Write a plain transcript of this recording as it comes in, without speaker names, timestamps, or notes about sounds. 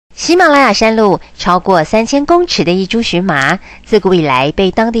喜马拉雅山路超过3000公尺的一株荨麻，自古以来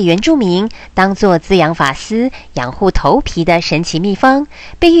被当地原住民当作滋养发丝、养护头皮的神奇秘方，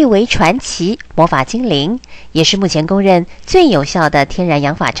被誉为传奇魔法精灵，也是目前公认最有效的天然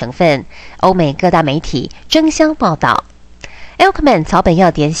养发成分。欧美各大媒体争相报道。alkmene 草本药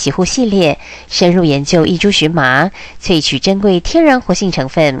典洗护系列深入研究一株荨麻，萃取珍贵天然活性成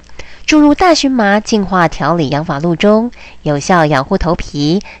分，注入大荨麻净化调理养发露中，有效养护头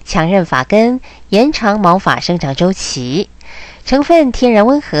皮，强韧发根，延长毛发生长周期。成分天然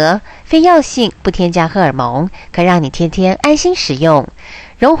温和，非药性，不添加荷尔蒙，可让你天天安心使用。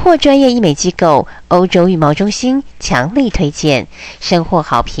荣获专业医美机构欧洲育毛中心强力推荐，深获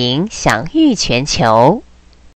好评，享誉全球。